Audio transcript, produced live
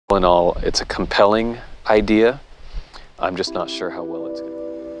All in all, it's a compelling idea. I'm just not sure how well it's going to work.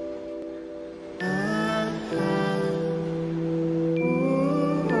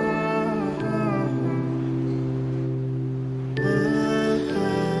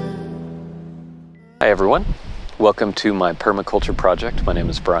 Hi everyone, welcome to my permaculture project. My name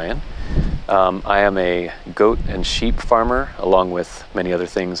is Brian. I am a goat and sheep farmer, along with many other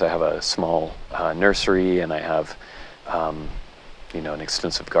things. I have a small nursery, and I have an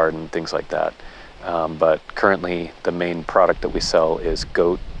extensive garden, things like that. But currently the main product that we sell is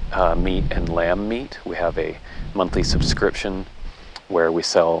goat meat and lamb meat. We have a monthly subscription where we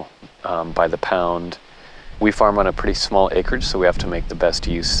sell by the pound. We farm on a pretty small acreage, so we have to make the best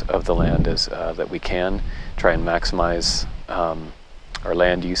use of the land that we can, try and maximize our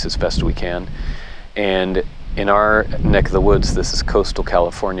land use as best we can. And in our neck of the woods, this is coastal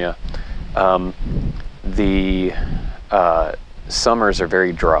California, the summers are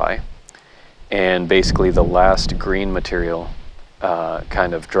very dry, and basically the last green material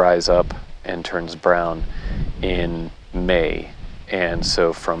kind of dries up and turns brown in May. And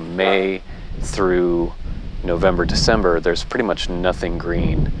so from May through November, December, there's pretty much nothing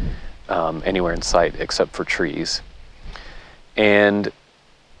green anywhere in sight except for trees. And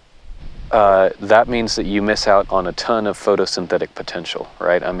that means that you miss out on a ton of photosynthetic potential,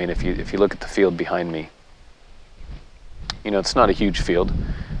 right? I mean, if you look at the field behind me, it's not a huge field,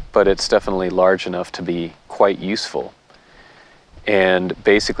 but it's definitely large enough to be quite useful. And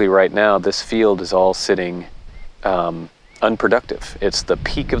basically right now, this field is all sitting unproductive. It's the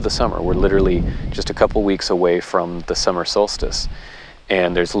peak of the summer. We're literally just a couple weeks away from the summer solstice,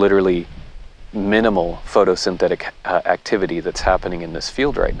 and there's literally minimal photosynthetic activity that's happening in this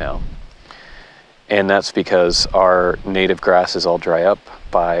field right now. And that's because our native grasses all dry up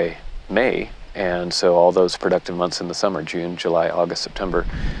by May, and so all those productive months in the summer, June, July, August, September,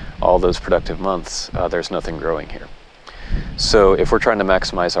 all those productive months, there's nothing growing here. So if we're trying to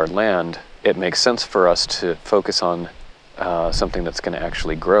maximize our land, it makes sense for us to focus on something that's going to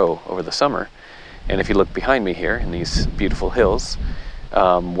actually grow over the summer. And if you look behind me here in these beautiful hills,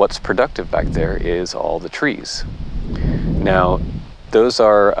 what's productive back there is all the trees. Now, those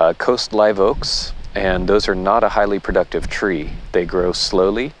are coast live oaks, and those are not a highly productive tree. They grow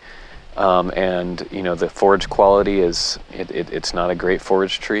slowly, and the forage quality is, it's not a great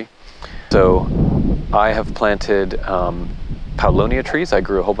forage tree. So I have planted paulownia trees. I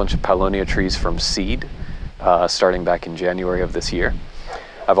grew a whole bunch of paulownia trees from seed, starting back in January of this year.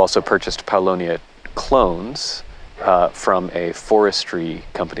 I've also purchased paulownia clones from a forestry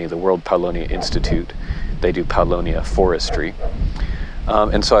company, the World Paulownia Institute. They do paulownia forestry.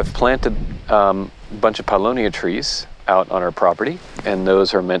 And so I've planted a bunch of paulownia trees out on our property, and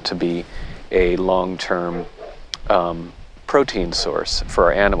those are meant to be a long-term protein source for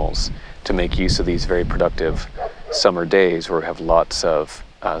our animals to make use of these very productive summer days where we have lots of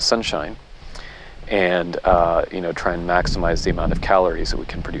sunshine, and try and maximize the amount of calories that we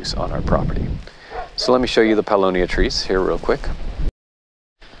can produce on our property. So let me show you the paulownia trees here real quick.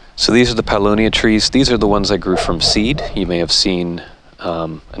 So these are the paulownia trees. These are the ones I grew from seed. You may have seen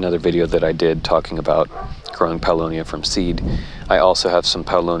another video that I did talking about growing paulownia from seed. I also have some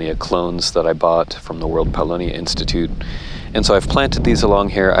paulownia clones that I bought from the World Paulownia Institute. And so I've planted these along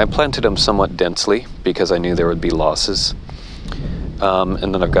here. I planted them somewhat densely because I knew there would be losses. And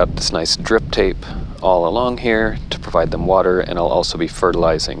then I've got this nice drip tape all along here to provide them water, and I'll also be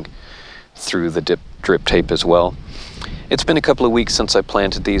fertilizing through the drip tape as well. It's been a couple of weeks since I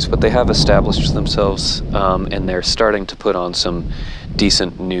planted these, but they have established themselves, and they're starting to put on some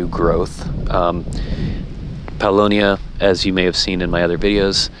decent new growth. Paulownia, as you may have seen in my other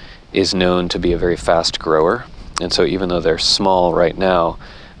videos, is known to be a very fast grower. And so even though they're small right now,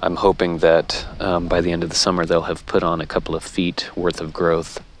 I'm hoping that by the end of the summer, they'll have put on a couple of feet worth of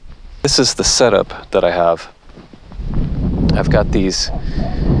growth. This is the setup that I have. I've got these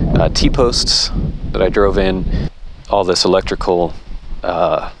T-posts that I drove in, all this electrical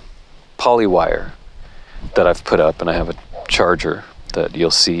poly wire that I've put up, and I have a charger that you'll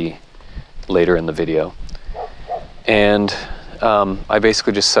see later in the video. And I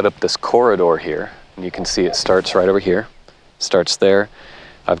basically just set up this corridor here, and you can see it starts right over here, starts there.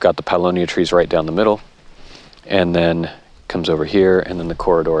 I've got the paulownia trees right down the middle, and then comes over here, and then the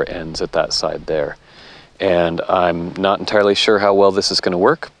corridor ends at that side there. And I'm not entirely sure how well this is going to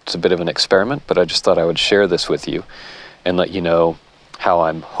work. It's a bit of an experiment, but I just thought I would share this with you and let you know how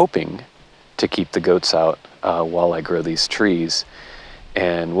I'm hoping to keep the goats out while I grow these trees.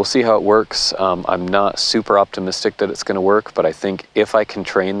 And we'll see how it works. I'm not super optimistic that it's going to work, but I think if I can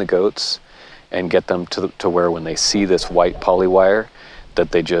train the goats and get them to where when they see this white poly wire,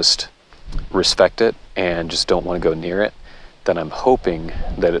 that they just respect it and just don't want to go near it, then I'm hoping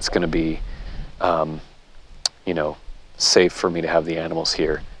that it's going to be, you know, safe for me to have the animals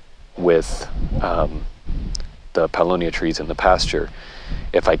here with the paulownia trees in the pasture.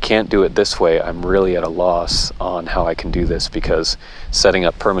 If I can't do it this way, I'm really at a loss on how I can do this, because setting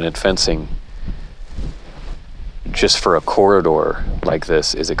up permanent fencing just for a corridor like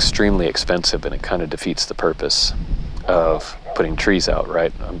this is extremely expensive, and it kind of defeats the purpose of putting trees out,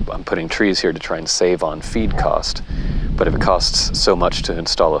 right? I'm putting trees here to try and save on feed cost, but if it costs so much to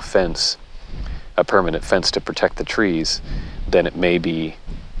install a fence, a permanent fence to protect the trees, then it may be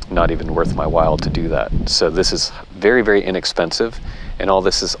not even worth my while to do that. So this is very, very inexpensive, and all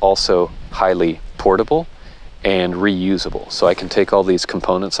this is also highly portable and reusable. So I can take all these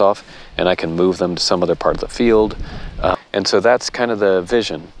components off and I can move them to some other part of the field. And so that's kind of the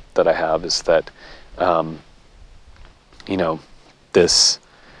vision that I have, is that, you know, this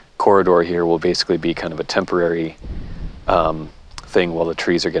corridor here will basically be kind of a temporary thing while the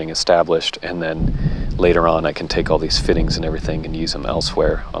trees are getting established, and then later on I can take all these fittings and everything and use them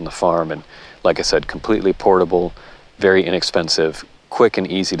elsewhere on the farm. And like I said, completely portable, very inexpensive, quick and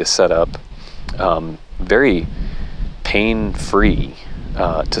easy to set up, very pain-free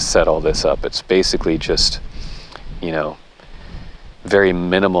to set all this up. It's basically just, you know, very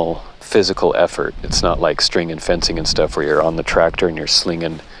minimal physical effort. It's not like string and fencing and stuff where you're on the tractor and you're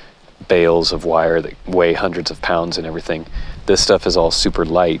slinging bales of wire that weigh hundreds of pounds and everything. This stuff is all super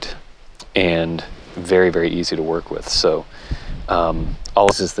light and very, very easy to work with. So all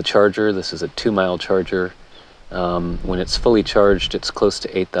this is the charger. This is a 2-mile charger. When it's fully charged, it's close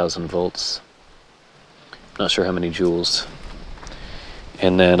to 8,000 volts. Not sure how many joules.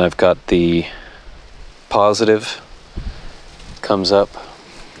 And then I've got the positive comes up,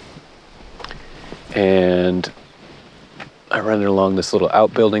 and I run it along this little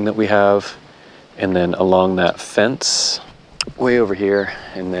outbuilding that we have, and then along that fence way over here,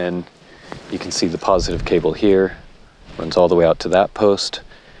 and then you can see the positive cable here runs all the way out to that post.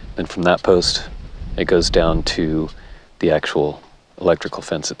 Then from that post it goes down to the actual electrical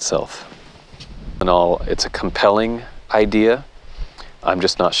fence itself. And all, it's a compelling idea. I'm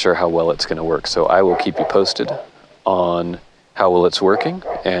just not sure how well it's going to work. So I will keep you posted on how well it's working,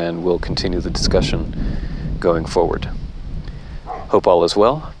 and we'll continue the discussion going forward. Hope all is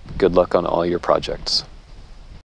well. Good luck on all your projects.